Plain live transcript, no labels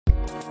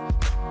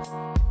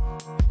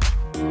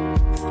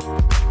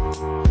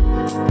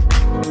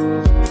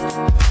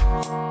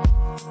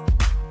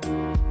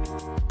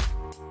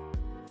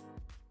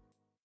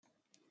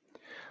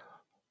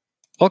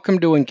Welcome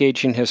to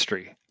Engaging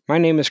History. My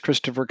name is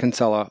Christopher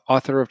Kinsella,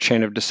 author of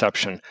Chain of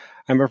Deception.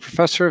 I'm a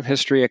professor of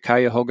history at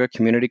Cuyahoga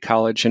Community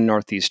College in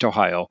Northeast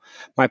Ohio.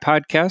 My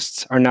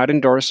podcasts are not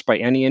endorsed by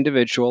any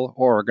individual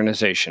or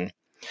organization.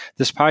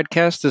 This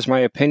podcast is my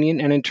opinion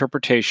and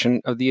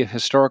interpretation of the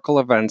historical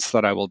events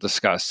that I will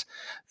discuss.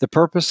 The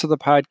purpose of the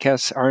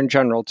podcasts are in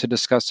general to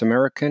discuss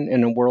American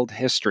and world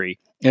history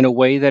in a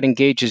way that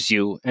engages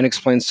you and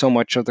explains so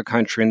much of the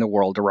country and the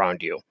world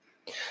around you.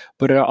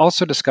 But I'll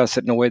also discuss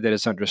it in a way that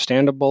is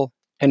understandable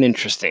and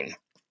interesting.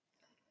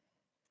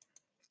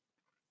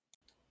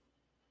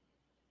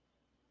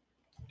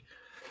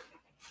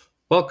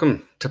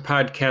 Welcome to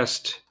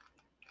podcast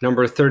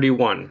number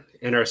 31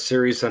 in our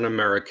series on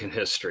American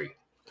history.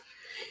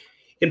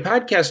 In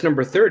podcast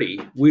number 30,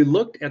 we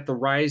looked at the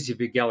rise of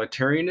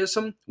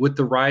egalitarianism with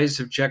the rise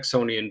of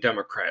Jacksonian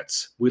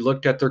Democrats. We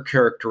looked at their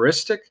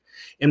characteristic,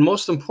 and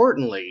most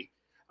importantly,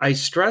 I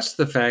stressed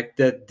the fact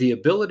that the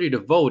ability to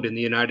vote in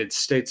the United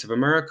States of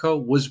America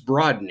was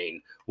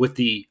broadening with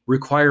the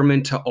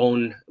requirement to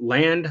own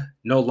land,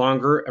 no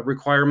longer a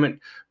requirement.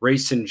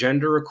 Race and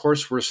gender, of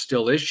course, were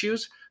still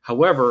issues.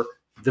 However,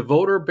 the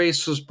voter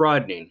base was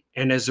broadening,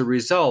 and as a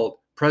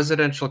result,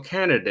 presidential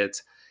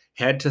candidates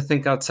had to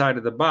think outside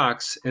of the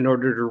box in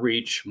order to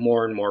reach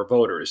more and more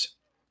voters.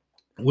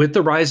 With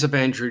the rise of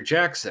Andrew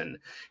Jackson,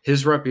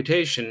 his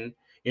reputation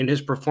in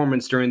his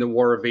performance during the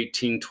War of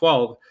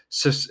 1812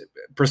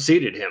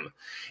 preceded him.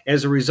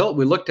 As a result,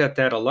 we looked at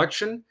that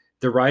election,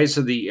 the rise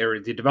of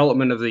the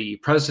development of the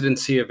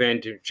presidency of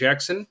Andrew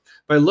Jackson,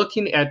 by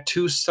looking at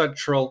two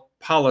central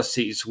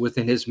policies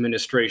within his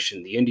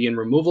administration, the Indian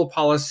removal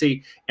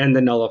policy and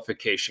the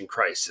nullification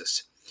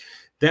crisis.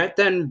 That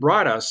then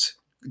brought us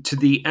to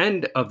the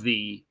end of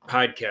the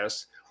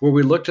podcast, where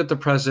we looked at the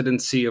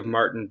presidency of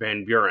Martin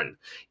Van Buren,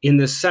 in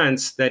the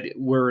sense that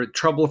we're in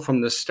trouble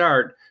from the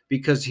start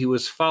because he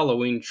was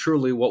following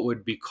truly what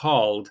would be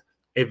called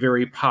a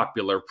very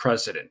popular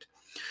president.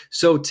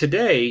 So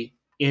today,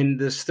 in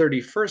this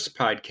 31st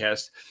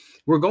podcast,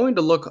 we're going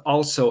to look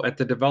also at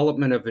the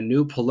development of a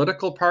new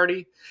political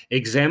party,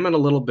 examine a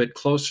little bit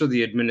closer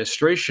the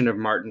administration of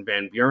Martin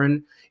Van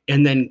Buren,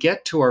 and then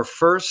get to our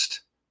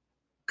first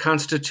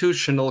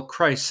constitutional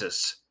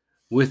crisis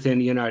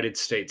within United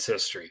States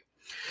history.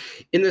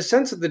 In the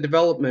sense of the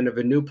development of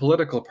a new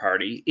political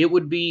party, it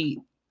would be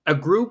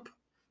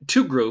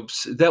two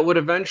groups that would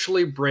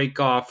eventually break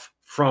off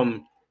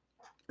from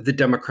the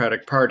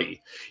Democratic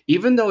Party.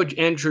 Even though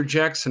Andrew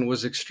Jackson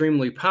was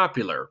extremely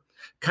popular,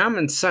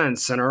 common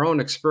sense and our own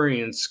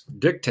experience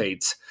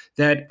dictates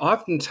that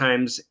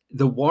oftentimes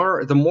the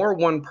more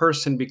one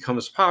person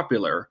becomes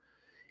popular,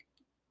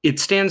 it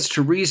stands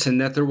to reason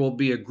that there will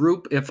be a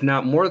group, if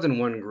not more than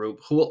one group,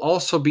 who will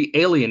also be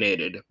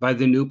alienated by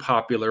the new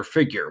popular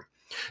figure.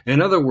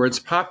 In other words,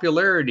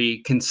 popularity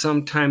can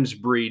sometimes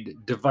breed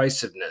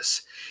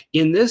divisiveness.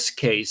 In this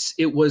case,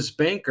 it was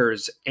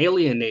bankers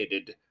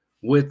alienated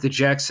with the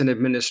Jackson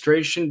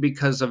administration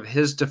because of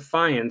his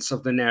defiance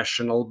of the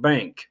National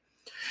Bank.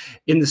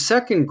 In the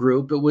second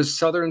group, it was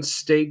Southern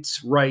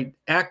states' right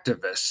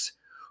activists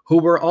who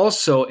were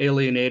also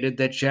alienated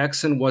that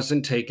Jackson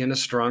wasn't taking a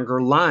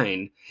stronger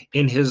line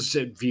in his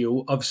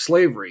view of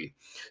slavery.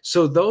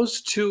 So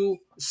those two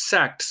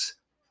sects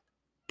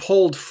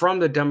pulled from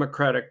the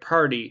Democratic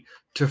Party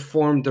to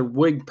form the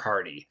Whig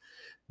Party.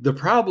 The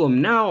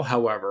problem now,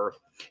 however,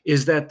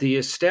 is that the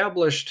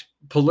established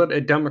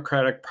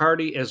Democratic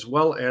Party as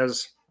well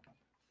as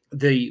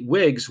the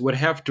Whigs would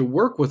have to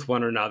work with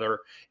one another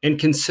and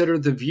consider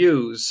the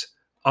views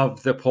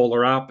of the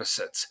polar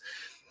opposites.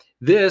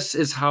 This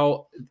is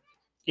how,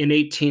 in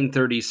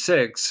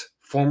 1836,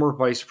 former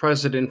Vice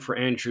President for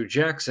Andrew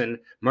Jackson,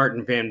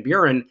 Martin Van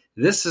Buren,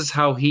 this is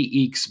how he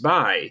ekes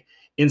by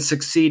in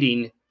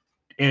succeeding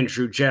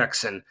Andrew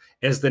Jackson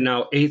as the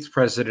now 8th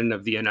President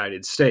of the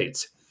United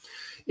States.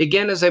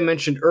 Again, as I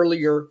mentioned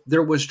earlier,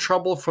 there was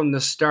trouble from the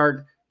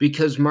start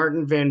because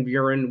Martin Van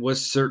Buren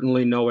was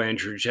certainly no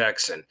Andrew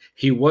Jackson.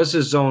 He was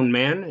his own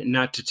man,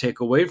 not to take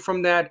away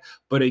from that,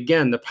 but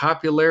again, the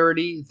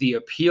popularity, the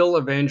appeal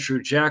of Andrew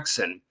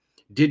Jackson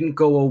didn't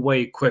go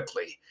away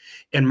quickly.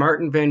 And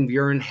Martin Van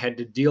Buren had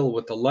to deal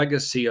with the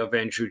legacy of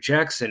Andrew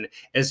Jackson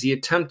as he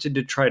attempted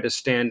to try to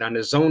stand on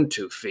his own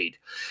 2 feet.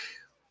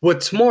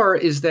 What's more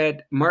is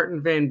that Martin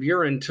Van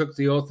Buren took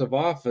the oath of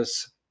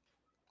office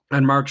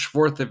on March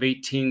 4th of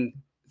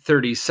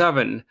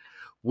 1837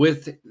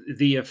 with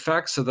the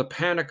effects of the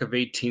Panic of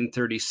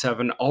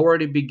 1837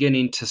 already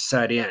beginning to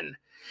set in.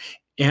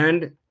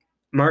 And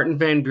Martin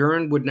Van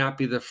Buren would not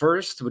be the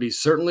first, but he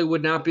certainly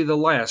would not be the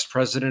last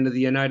president of the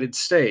United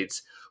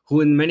States,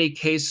 who in many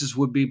cases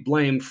would be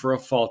blamed for a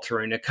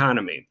faltering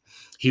economy.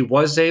 He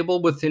was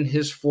able within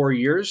his 4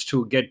 years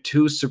to get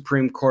 2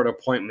 Supreme Court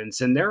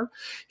appointments in there.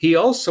 He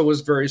also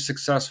was very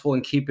successful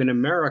in keeping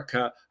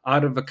America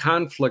out of a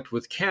conflict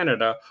with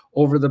Canada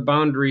over the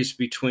boundaries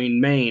between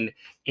Maine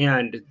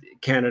and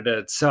Canada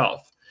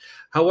itself.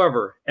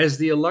 However, as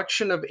the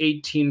election of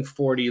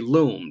 1840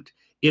 loomed,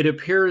 it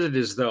appeared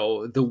as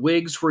though the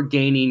Whigs were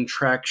gaining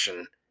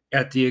traction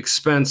at the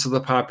expense of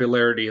the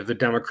popularity of the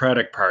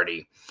Democratic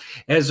Party.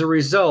 As a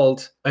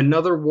result,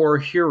 another war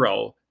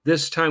hero,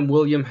 this time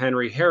William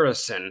Henry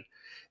Harrison,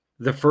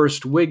 the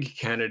first Whig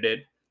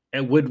candidate,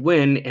 would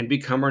win and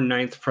become our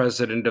 9th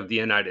president of the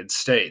United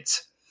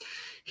States.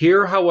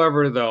 Here,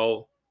 however,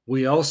 though,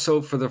 we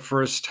also, for the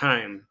first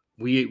time,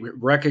 we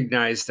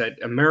recognize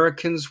that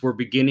Americans were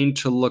beginning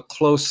to look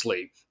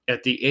closely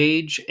at the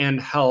age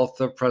and health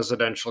of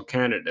presidential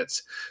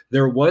candidates.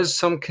 There was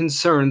some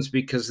concerns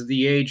because of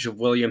the age of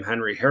William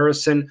Henry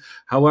Harrison.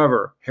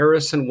 However,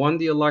 Harrison won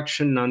the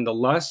election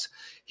nonetheless.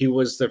 He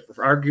was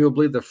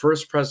arguably the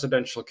first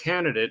presidential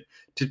candidate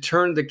to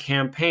turn the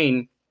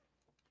campaign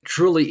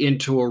truly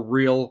into a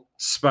real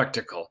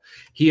spectacle.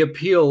 He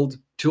appealed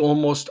to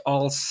almost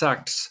all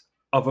sects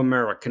of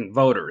American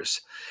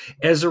voters.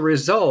 As a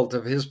result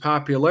of his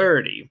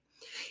popularity,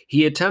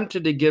 he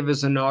attempted to give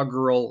his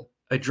inaugural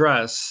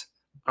address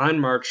on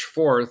March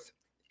 4th,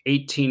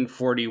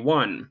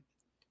 1841.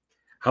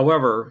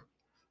 However,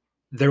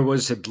 there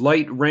was a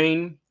light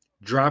rain,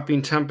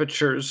 dropping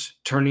temperatures,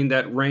 turning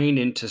that rain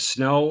into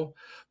snow,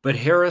 but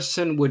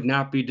Harrison would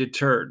not be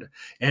deterred.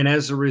 And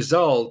as a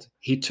result,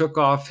 he took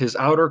off his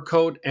outer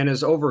coat and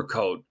his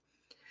overcoat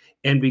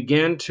and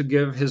began to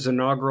give his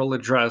inaugural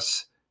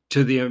address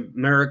to the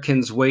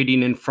Americans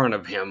waiting in front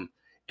of him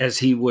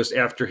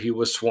after he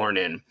was sworn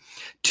in.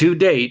 To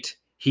date,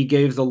 he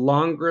gave the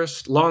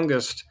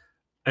longest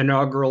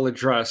inaugural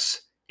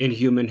address in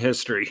human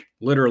history,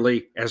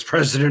 literally as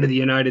president of the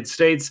United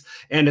States,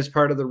 and it's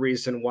part of the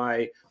reason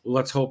why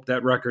let's hope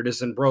that record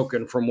isn't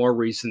broken for more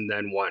reason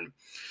than one.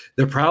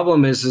 The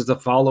problem is the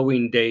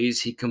following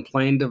days he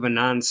complained of a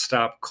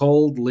nonstop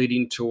cold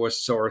leading to a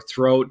sore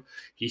throat.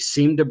 He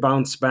seemed to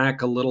bounce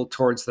back a little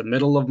towards the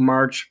middle of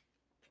March,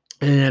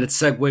 and it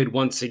segued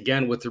once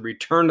again with the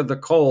return of the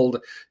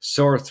cold,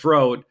 sore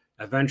throat,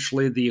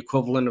 eventually the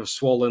equivalent of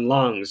swollen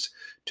lungs,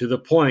 to the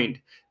point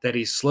that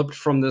he slipped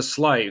from this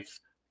life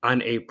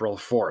on April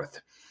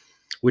 4th,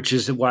 which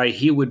is why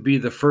he would be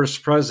the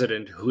first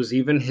president whose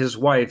even his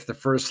wife, the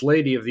First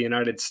Lady of the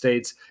United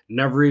States,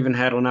 never even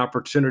had an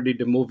opportunity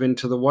to move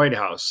into the White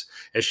House.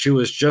 As she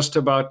was just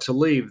about to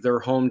leave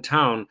their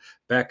hometown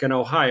back in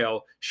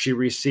Ohio, she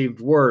received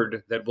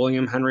word that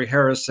William Henry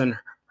Harrison,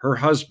 her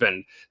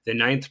husband, the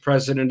 9th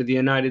president of the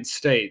United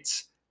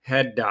States,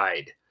 had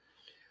died.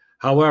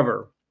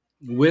 However,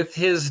 with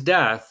his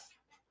death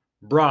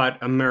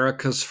brought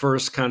America's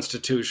first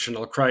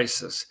constitutional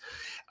crisis.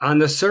 On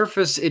the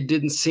surface, it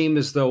didn't seem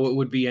as though it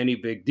would be any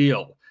big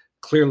deal.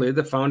 Clearly,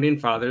 the founding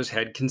fathers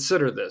had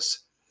considered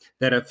this,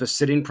 that if a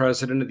sitting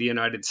president of the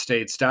United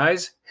States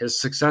dies, his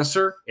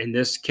successor, in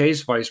this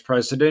case, Vice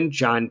President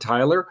John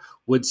Tyler,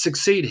 would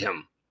succeed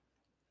him.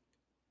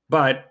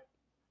 But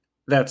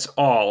that's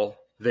all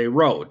they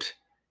wrote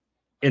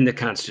in the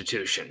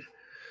Constitution.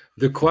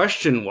 The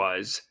question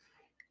was,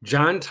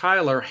 John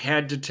Tyler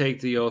had to take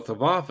the oath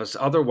of office,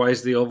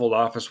 otherwise the Oval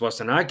Office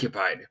wasn't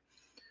occupied.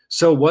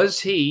 So was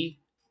he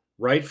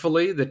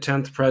rightfully the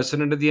 10th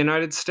president of the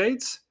United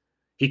States?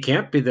 He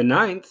can't be the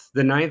 9th.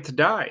 The 9th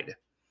died.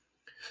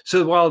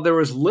 So while there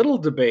was little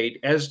debate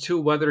as to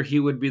whether he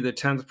would be the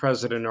 10th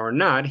president or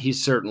not, he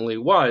certainly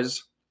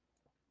was.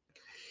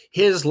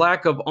 His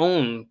lack of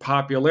own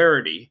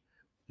popularity,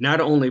 not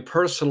only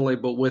personally,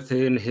 but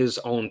within his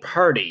own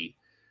party,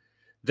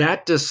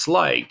 that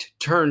dislike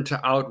turned to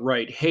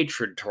outright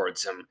hatred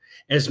towards him,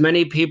 as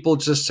many people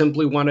just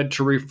simply wanted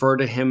to refer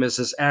to him as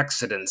His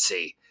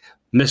Excellency,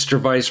 Mr.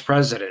 Vice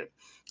President.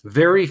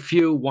 Very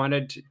few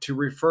wanted to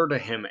refer to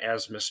him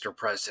as Mr.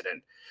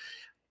 President.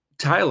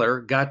 Tyler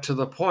got to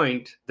the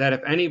point that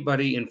if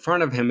anybody in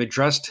front of him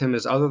addressed him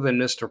as other than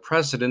Mr.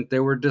 President,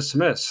 they were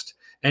dismissed.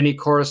 Any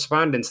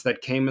correspondence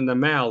that came in the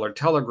mail or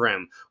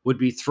telegram would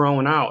be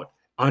thrown out,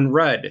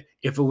 unread,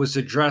 if it was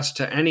addressed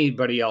to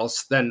anybody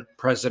else than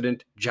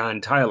President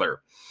John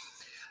Tyler.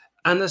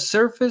 On the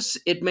surface,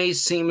 it may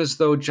seem as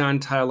though John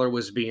Tyler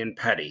was being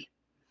petty.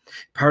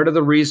 Part of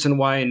the reason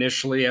why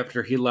initially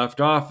after he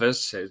left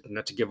office,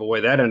 not to give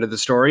away that end of the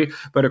story,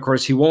 but of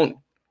course he won't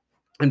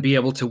be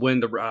able to win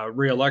the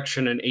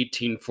re-election in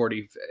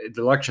the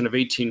election of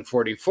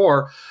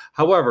 1844.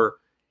 However,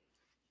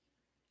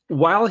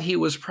 while he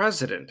was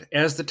president,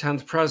 as the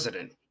 10th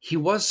president, he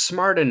was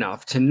smart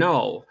enough to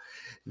know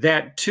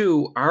that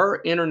to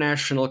our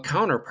international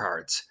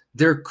counterparts,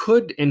 there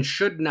could and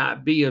should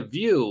not be a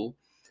view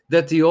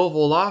that the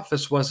Oval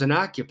Office wasn't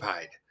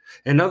occupied.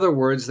 In other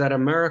words, that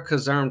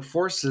America's armed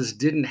forces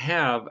didn't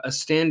have a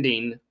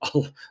standing,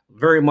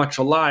 very much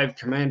alive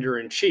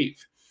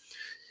commander-in-chief.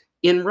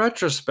 In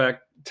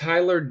retrospect,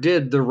 Tyler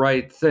did the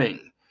right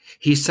thing.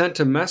 He sent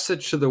a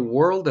message to the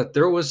world that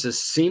there was a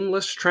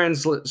seamless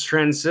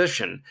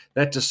transition,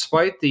 that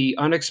despite the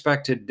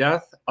unexpected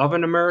death of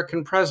an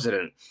American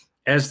president,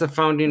 as the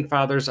founding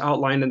fathers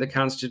outlined in the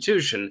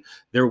Constitution,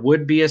 there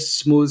would be a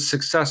smooth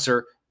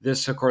successor,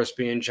 this, of course,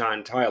 being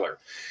John Tyler.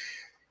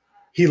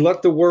 He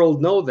let the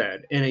world know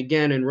that, and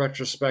again, in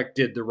retrospect,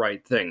 did the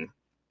right thing.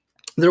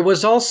 There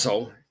was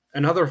also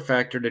another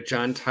factor to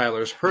John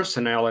Tyler's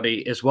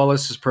personality as well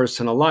as his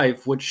personal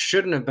life, which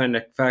shouldn't have been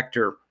a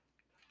factor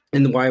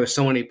in why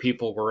so many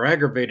people were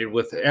aggravated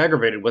with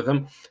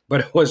him, but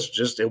it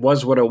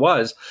was what it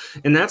was.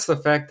 And that's the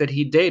fact that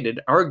he dated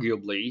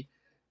arguably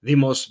the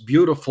most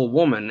beautiful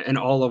woman in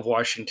all of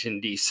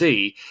Washington,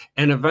 D.C.,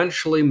 and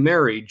eventually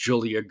married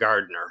Julia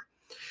Gardner.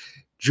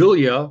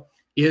 Julia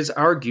is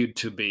argued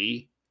to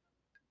be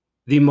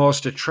the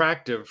most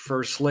attractive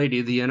First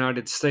Lady the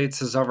United States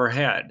has ever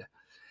had.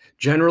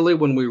 Generally,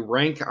 when we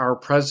rank our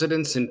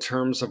presidents in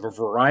terms of a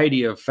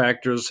variety of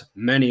factors,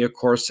 many, of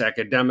course,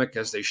 academic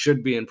as they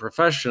should be and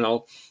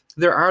professional,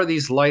 there are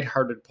these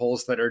lighthearted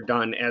polls that are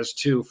done as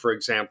to, for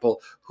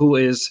example, who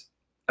is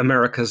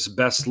America's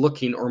best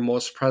looking or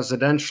most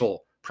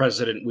presidential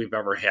president we've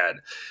ever had.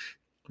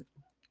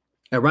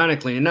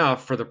 Ironically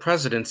enough, for the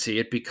presidency,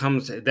 it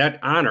becomes that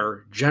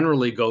honor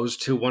generally goes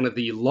to one of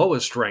the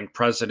lowest ranked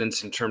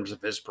presidents in terms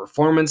of his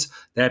performance,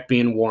 that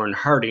being Warren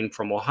Harding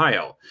from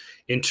Ohio.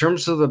 In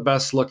terms of the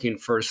best looking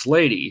First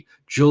Lady,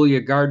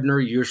 Julia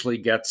Gardner usually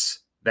gets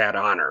that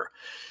honor.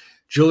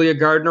 Julia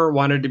Gardner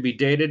wanted to be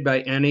dated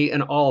by any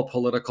and all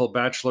political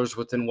bachelors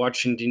within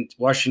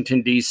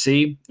Washington,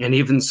 D.C., and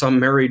even some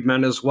married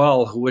men as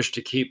well who wished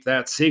to keep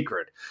that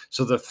secret.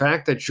 So the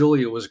fact that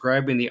Julia was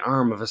grabbing the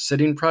arm of a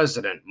sitting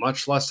president,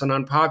 much less an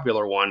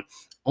unpopular one,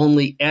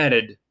 only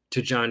added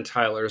to John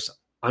Tyler's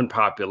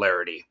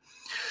unpopularity.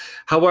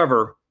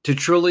 However, to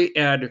truly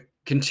add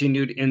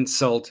continued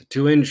insult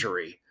to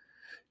injury,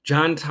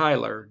 John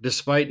Tyler,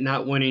 despite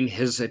not winning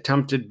his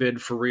attempted bid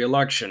for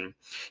re-election,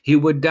 he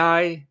would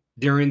die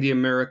during the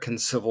American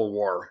Civil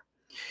War.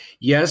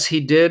 Yes,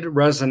 he did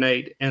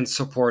resonate and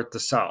support the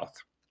South.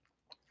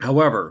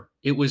 However,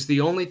 it was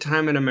the only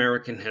time in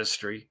American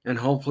history, and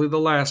hopefully the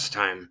last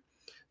time,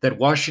 that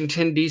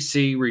Washington,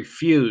 D.C.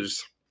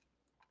 refused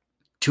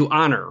to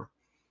honor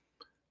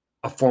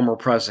a former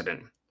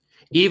president,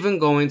 even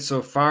going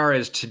so far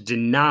as to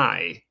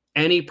deny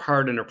any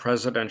part in a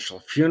presidential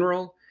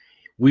funeral.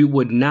 We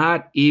would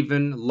not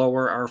even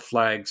lower our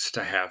flags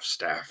to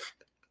half-staff.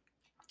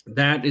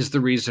 That is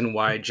the reason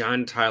why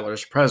John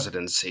Tyler's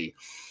presidency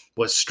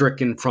was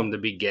stricken from the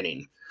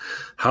beginning.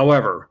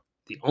 However,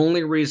 the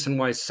only reason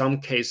why some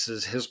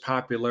cases his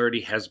popularity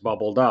has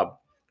bubbled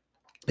up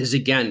is,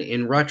 again,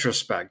 in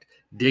retrospect,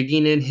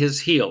 digging in his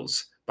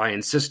heels by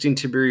insisting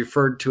to be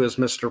referred to as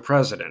Mr.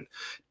 President,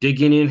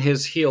 digging in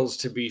his heels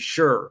to be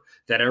sure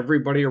that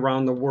everybody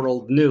around the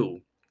world knew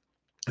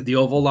the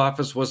Oval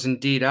Office was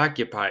indeed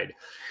occupied.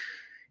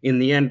 At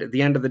the end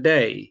of the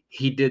day,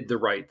 he did the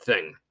right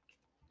thing.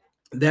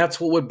 That's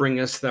what would bring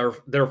us,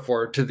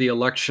 therefore, to the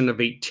election of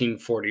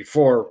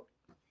 1844,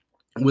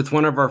 with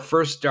one of our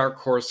first dark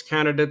horse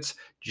candidates,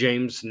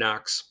 James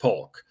Knox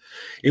Polk.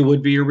 It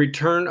would be a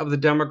return of the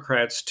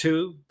Democrats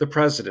to the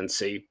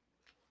presidency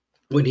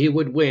when he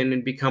would win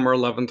and become our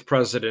 11th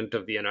president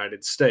of the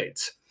United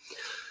States.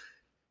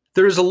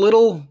 There's a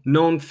little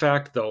known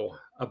fact, though,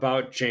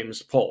 about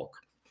James Polk.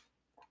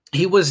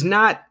 He was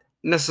not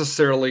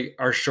necessarily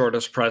our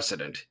shortest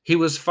president. He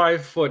was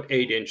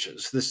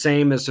 5'8", the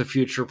same as a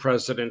future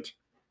president.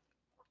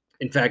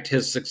 In fact,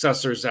 his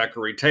successor,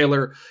 Zachary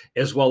Taylor,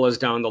 as well as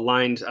down the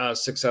line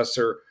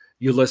successor,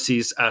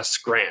 Ulysses S.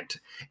 Grant.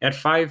 At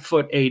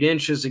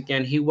 5'8",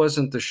 again, he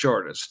wasn't the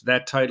shortest.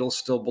 That title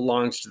still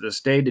belongs to this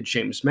day to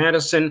James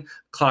Madison,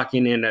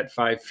 clocking in at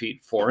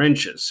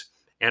 5'4".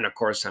 And of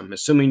course, I'm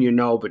assuming you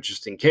know, but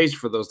just in case,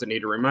 for those that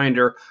need a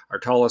reminder, our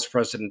tallest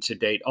president to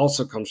date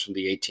also comes from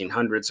the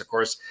 1800s, of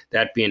course,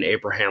 that being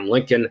Abraham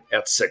Lincoln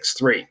at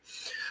 6'3".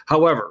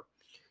 However,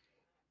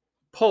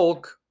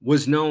 Polk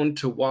was known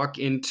to walk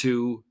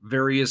into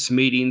various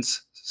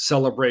meetings,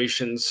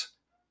 celebrations,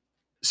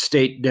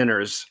 state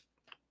dinners,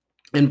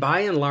 and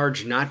by and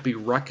large not be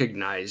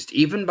recognized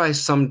even by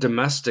some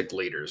domestic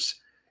leaders,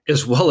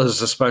 as well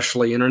as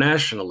especially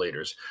international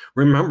leaders.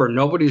 Remember,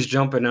 nobody's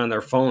jumping on their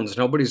phones.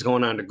 Nobody's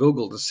going on to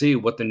Google to see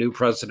what the new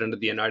president of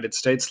the United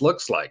States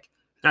looks like.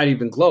 Not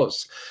even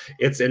close.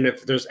 And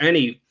if there's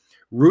any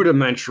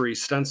rudimentary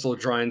stencil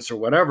drawings or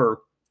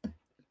whatever,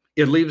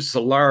 it leaves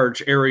a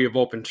large area of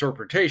open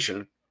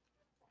interpretation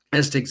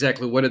as to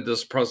exactly what did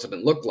this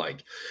president look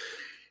like.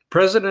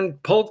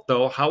 President Polk,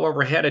 though,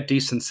 however, had a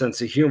decent sense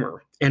of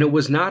humor, and it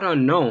was not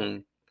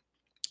unknown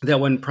that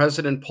when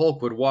President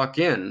Polk would walk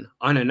in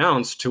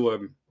unannounced to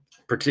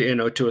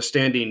a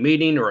standing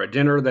meeting or a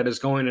dinner that is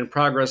going in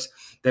progress,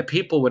 that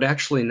people would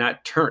actually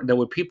not turn.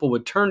 People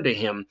would turn to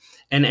him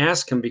and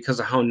ask him, because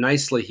of how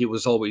nicely he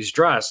was always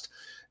dressed,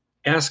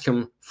 ask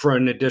him for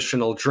an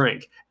additional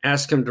drink,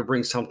 ask him to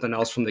bring something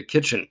else from the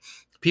kitchen.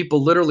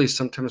 People literally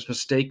sometimes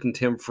mistaken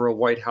him for a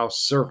White House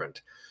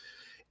servant.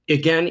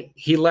 Again,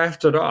 he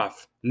laughed it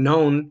off,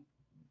 known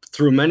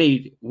through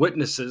many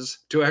witnesses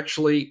to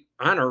actually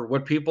honor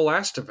what people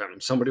asked of him.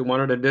 Somebody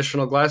wanted an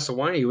additional glass of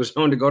wine. He was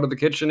known to go to the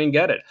kitchen and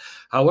get it.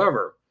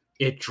 However,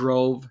 it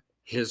drove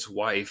his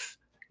wife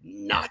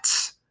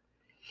nuts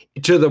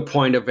to the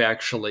point of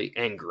actually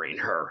angering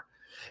her.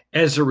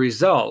 As a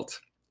result,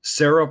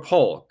 Sarah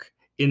Polk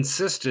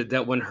insisted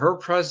that when her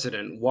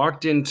president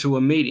walked into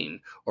a meeting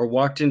or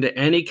walked into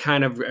any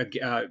kind of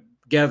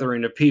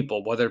gathering of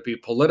people, whether it be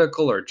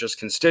political or just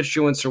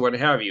constituents or what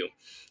have you,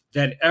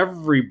 that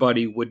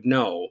everybody would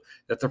know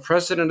that the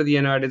president of the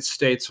United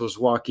States was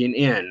walking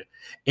in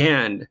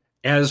and,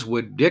 as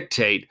would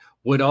dictate,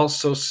 would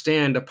also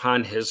stand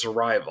upon his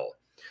arrival.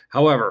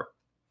 However,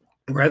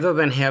 rather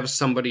than have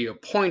somebody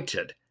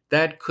appointed,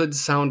 that could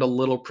sound a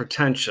little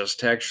pretentious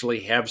to actually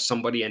have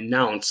somebody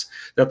announce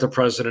that the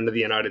president of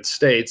the United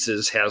States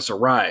has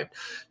arrived.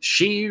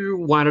 She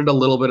wanted a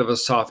little bit of a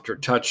softer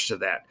touch to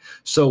that.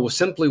 So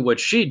simply what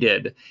she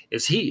did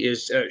is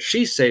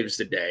she saves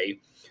the day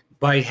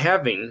by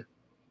having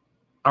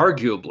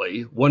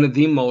arguably one of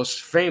the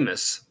most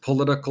famous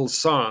political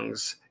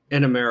songs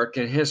in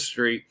American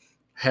history,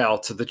 Hail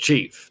to the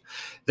Chief.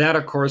 That,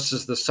 of course,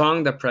 is the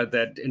song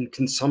that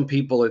in some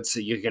people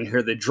you can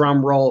hear the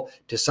drum roll.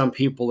 To some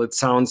people, it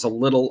sounds a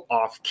little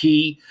off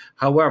key.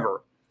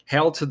 However,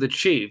 Hail to the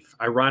Chief,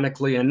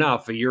 ironically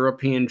enough, a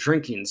European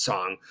drinking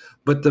song,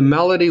 but the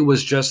melody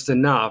was just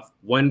enough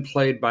when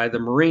played by the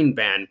Marine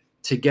Band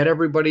to get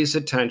everybody's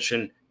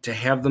attention, to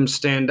have them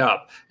stand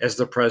up as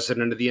the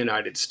President of the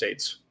United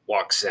States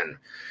walks in.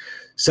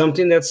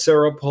 Something that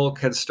Sarah Polk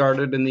had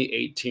started in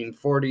the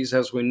 1840s,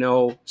 as we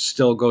know,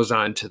 still goes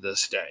on to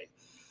this day.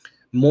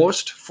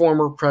 Most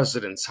former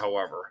presidents,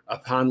 however,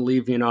 upon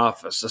leaving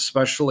office,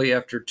 especially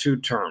after 2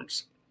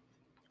 terms,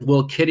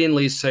 will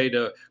kiddingly say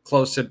to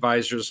close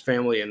advisors,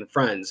 family, and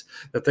friends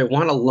that they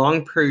want a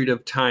long period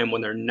of time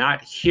when they're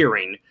not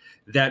hearing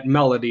that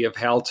melody of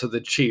Hail to the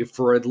Chief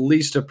for at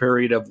least a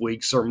period of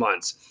weeks or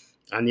months.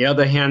 On the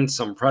other hand,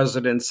 some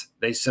presidents,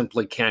 they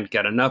simply can't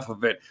get enough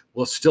of it,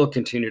 will still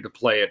continue to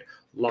play it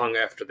long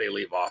after they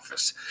leave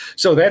office.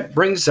 So that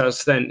brings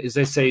us then, as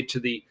they say, to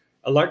the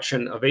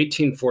election of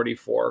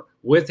 1844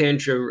 with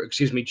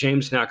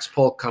James Knox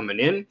Polk coming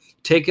in,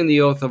 taking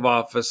the oath of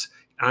office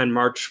on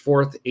March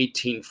 4th,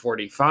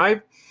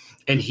 1845.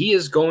 And he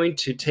is going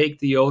to take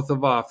the oath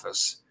of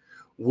office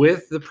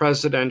with the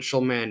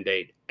presidential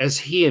mandate, as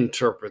he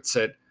interprets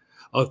it,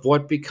 of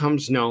what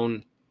becomes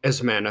known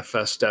as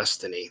manifest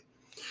destiny.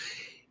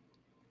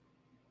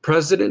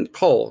 President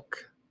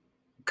Polk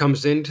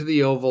comes into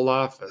the Oval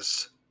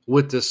Office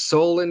with the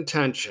sole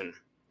intention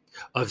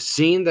of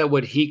seeing that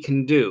what he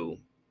can do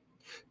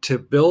to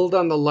build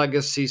on the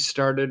legacy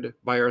started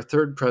by our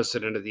 3rd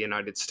president of the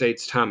United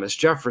States, Thomas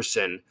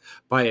Jefferson,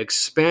 by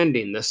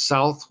expanding the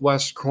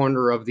southwest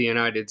corner of the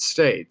United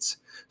States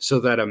so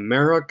that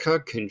America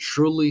can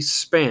truly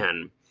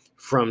span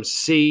from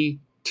sea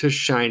to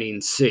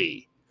shining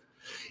sea.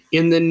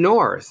 In the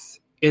north,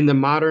 in the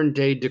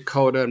modern-day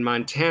Dakota and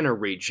Montana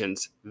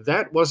regions,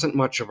 that wasn't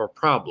much of a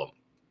problem.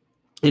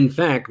 In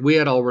fact, we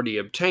had already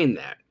obtained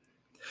that.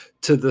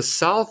 To the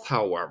south,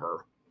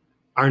 however,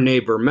 our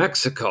neighbor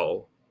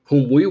Mexico,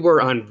 whom we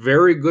were on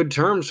very good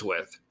terms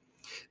with,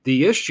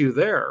 the issue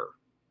there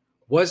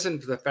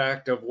wasn't the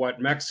fact of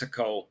what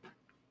Mexico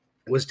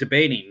was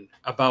debating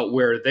about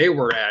where they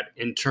were at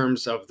in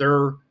terms of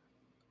their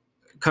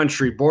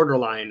country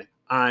borderline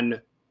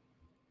on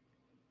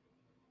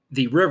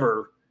the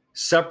river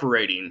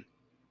separating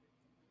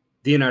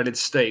the United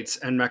States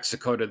and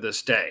Mexico to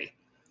this day.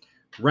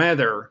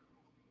 Rather,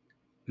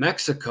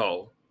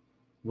 Mexico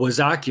was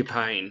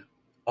occupying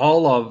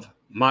all of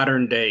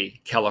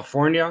modern-day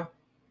California,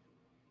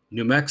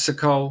 New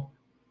Mexico,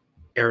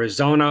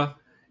 Arizona,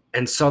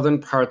 and southern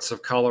parts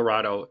of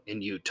Colorado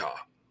and Utah.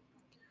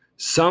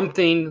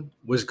 Something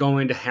was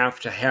going to have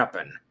to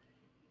happen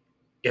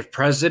if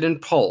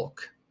President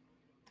Polk,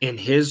 in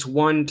his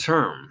 1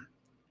 term,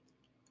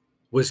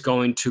 was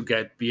going to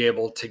be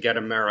able to get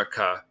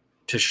America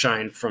to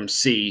shine from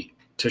sea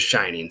to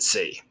shining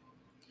sea.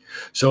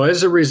 So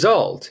as a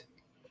result,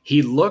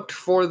 he looked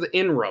for the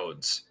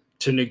inroads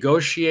to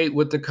negotiate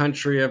with the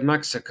country of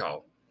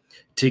Mexico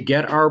to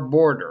get our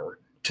border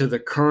to the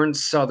current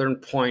southern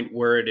point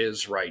where it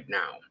is right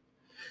now.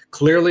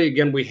 Clearly,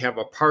 again, we have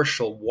a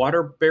partial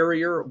water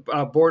barrier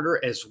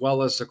border as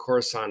well as, of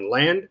course, on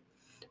land,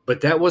 but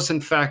that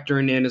wasn't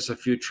factoring in as a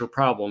future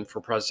problem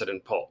for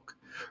President Polk.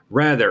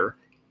 Rather,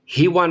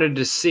 he wanted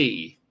to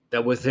see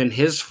that within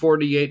his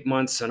 48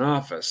 months in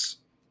office,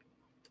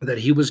 that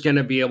he was going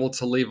to be able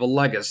to leave a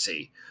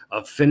legacy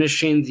of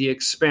finishing the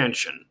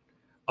expansion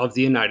of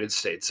the United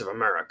States of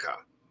America.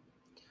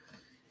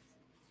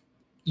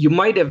 You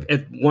might have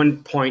at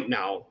one point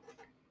now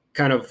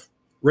kind of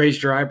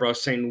raised your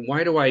eyebrows saying,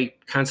 why do I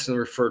constantly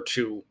refer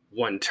to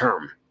 1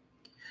 term?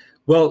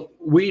 Well,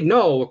 we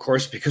know, of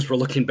course, because we're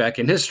looking back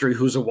in history,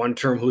 who's a 1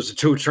 term, who's a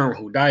 2 term,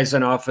 who dies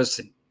in office,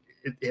 and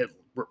it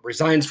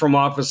resigns from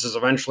office, as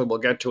eventually we'll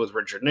get to with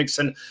Richard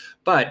Nixon.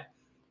 But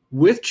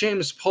with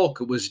James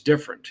Polk, it was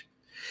different.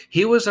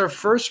 He was our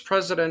first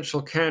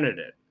presidential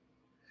candidate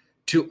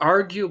to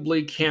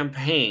arguably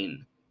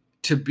campaign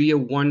to be a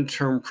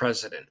 1-term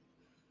president.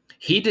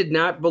 He did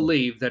not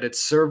believe that it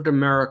served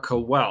America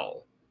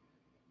well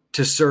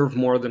to serve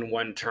more than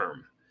 1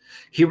 term.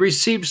 He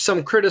received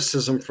some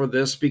criticism for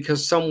this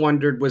because some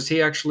wondered, was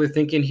he actually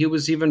thinking he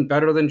was even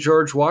better than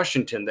George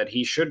Washington,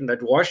 that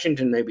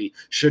Washington maybe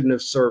shouldn't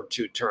have served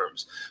 2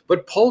 terms.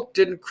 But Polk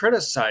didn't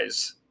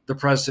criticize the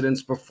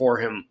presidents before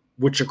him,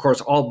 which of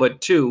course all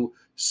but 2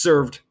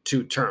 served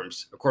 2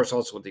 terms. Of course,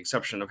 also with the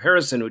exception of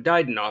Harrison, who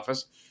died in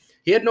office.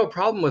 He had no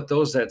problem with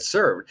those that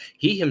served.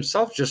 He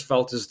himself just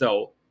felt as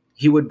though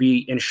he would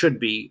be and should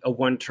be a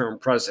 1-term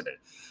president.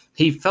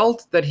 He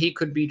felt that he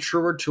could be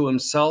truer to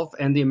himself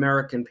and the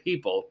American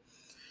people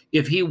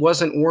if he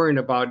wasn't worrying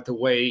about the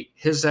way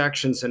his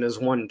actions in his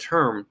 1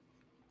 term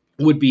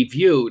would be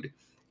viewed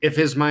if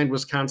his mind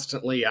was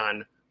constantly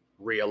on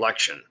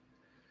re-election.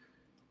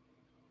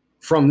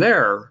 From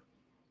there,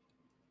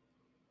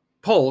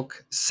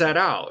 Polk set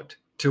out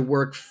to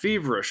work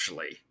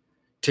feverishly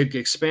to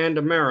expand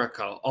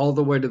America all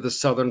the way to the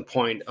southern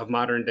point of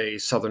modern-day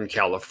Southern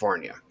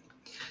California.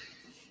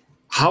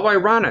 How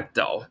ironic,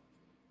 though,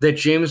 that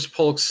James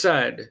Polk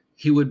said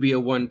he would be a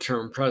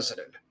 1-term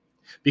president,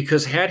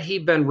 because had he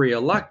been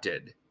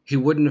reelected, he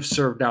wouldn't have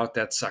served out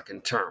that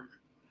 2nd term.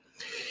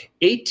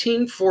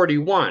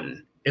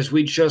 1841, as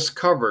we just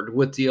covered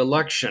with the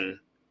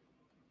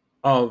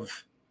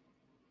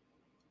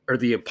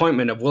the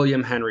appointment of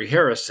William Henry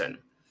Harrison,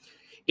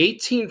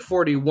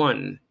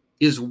 1841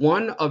 is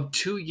one of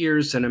 2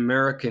 years in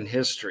American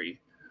history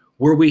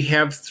where we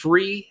have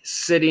 3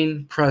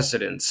 sitting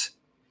presidents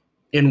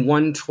in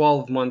one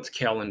 12-month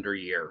calendar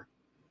year.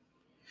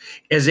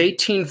 As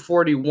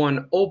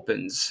 1841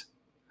 opens,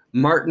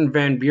 Martin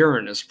Van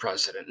Buren is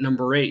president,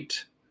 number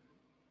 8.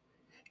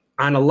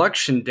 On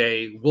election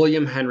day,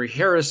 William Henry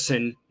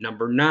Harrison,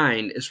 number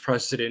 9, is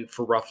president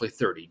for roughly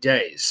 30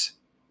 days.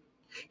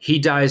 He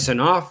dies in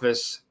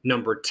office,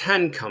 number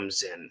 10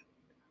 comes in,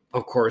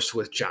 of course,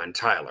 with John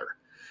Tyler.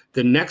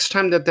 The next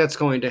time that that's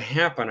going to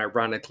happen,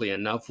 ironically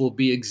enough, will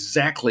be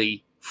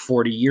exactly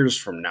 40 years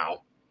from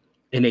now,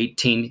 in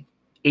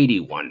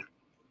 1881.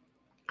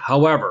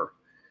 However,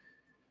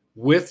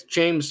 with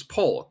James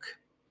Polk,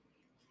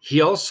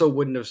 he also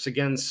wouldn't have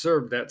again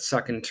served that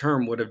 2nd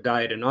term, would have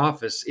died in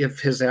office if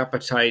his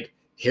appetite,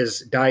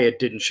 his diet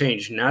didn't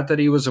change. Not that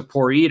he was a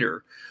poor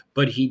eater,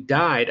 but he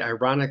died,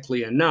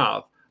 ironically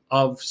enough,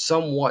 of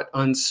somewhat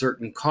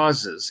uncertain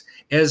causes,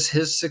 as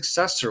his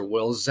successor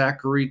will,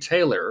 Zachary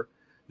Taylor,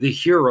 the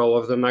hero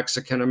of the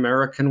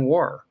Mexican-American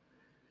War.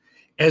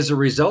 As a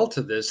result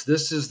of this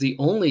is the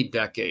only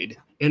decade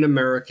in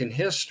American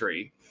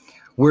history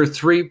where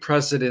 3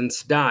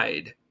 presidents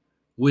died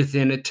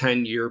within a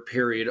 10-year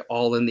period,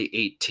 all in the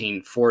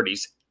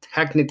 1840s,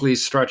 technically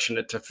stretching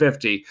it to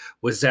 50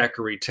 with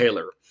Zachary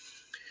Taylor.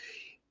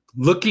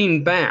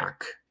 Looking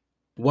back,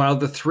 while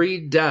the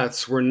 3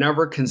 deaths were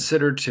never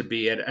considered to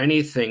be at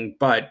anything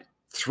but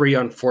 3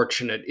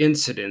 unfortunate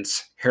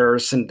incidents,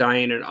 Harrison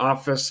dying in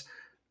office,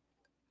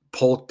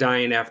 Polk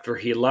dying after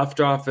he left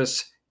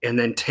office, and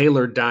then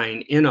Taylor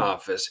dying in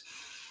office,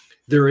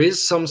 there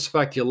is some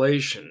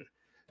speculation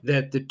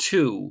that the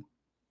 2,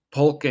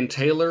 Polk and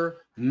Taylor,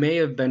 may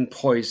have been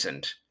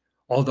poisoned,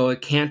 although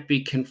it can't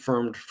be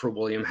confirmed for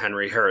William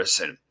Henry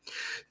Harrison.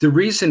 The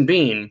reason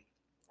being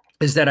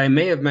is that I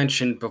may have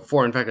mentioned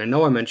before, in fact, I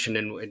know I mentioned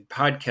in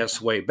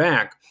podcasts way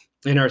back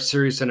in our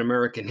series on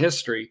American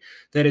history,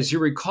 that as you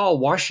recall,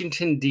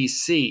 Washington,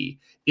 D.C.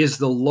 is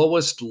the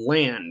lowest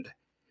land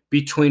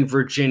between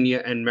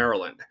Virginia and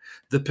Maryland.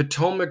 The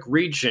Potomac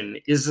region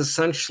is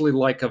essentially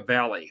like a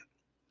valley.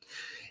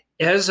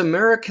 As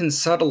American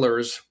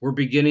settlers were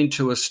beginning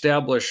to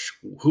establish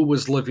who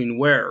was living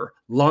where,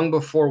 long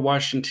before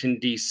Washington,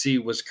 D.C.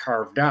 was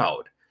carved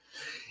out,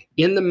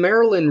 in the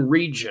Maryland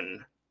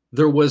region,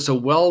 there was a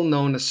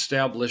well-known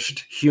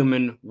established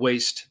human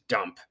waste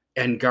dump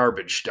and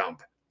garbage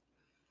dump,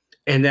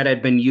 and that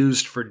had been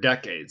used for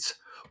decades.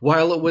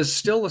 While it was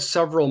still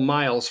several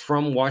miles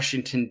from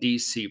Washington,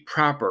 D.C.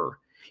 proper,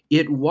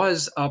 it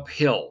was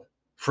uphill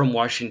from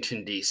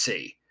Washington,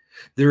 D.C.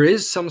 There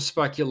is some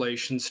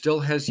speculation, still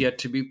has yet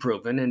to be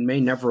proven, and may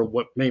never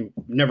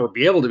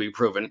be able to be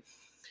proven,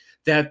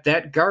 that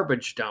that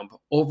garbage dump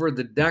over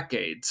the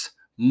decades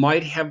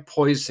might have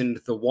poisoned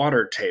the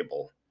water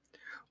table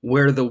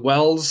where the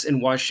wells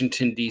in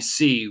Washington,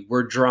 D.C.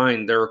 were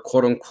drawing their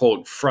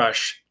quote-unquote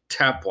fresh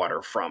tap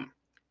water from.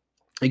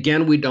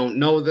 Again, we don't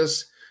know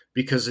this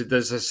because,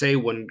 as I say,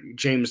 when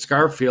James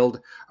Garfield,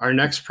 our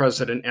next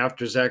president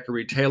after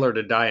Zachary Taylor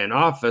to die in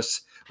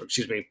office, of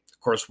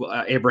course,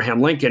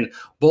 Abraham Lincoln,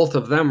 both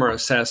of them are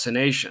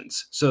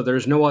assassinations. So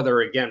there's no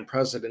other, again,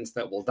 presidents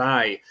that will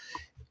die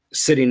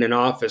sitting in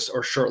office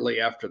or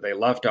shortly after they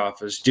left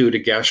office due to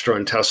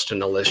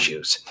gastrointestinal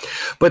issues.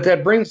 But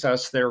that brings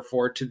us,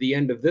 therefore, to the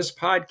end of this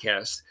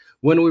podcast.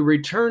 When we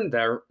return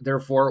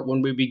therefore,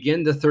 when we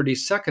begin the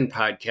 32nd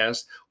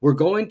podcast, we're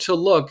going to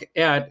look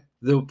at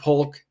the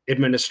Polk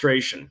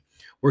administration.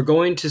 We're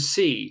going to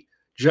see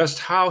just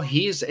how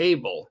he's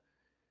able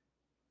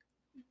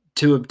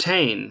to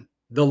obtain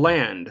the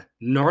land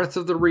north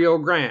of the Rio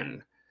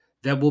Grande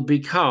that will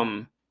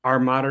become our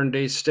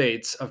modern-day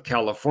states of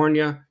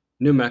California,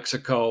 New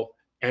Mexico,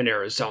 and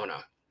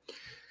Arizona.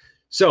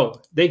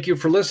 So thank you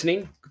for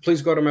listening.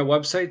 Please go to my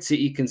website,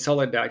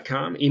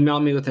 cekinsella.com. Email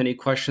me with any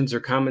questions or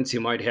comments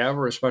you might have,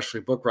 or especially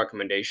book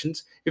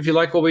recommendations. If you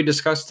like what we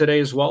discussed today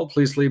as well,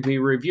 please leave me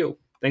a review.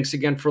 Thanks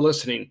again for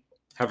listening.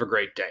 Have a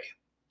great day.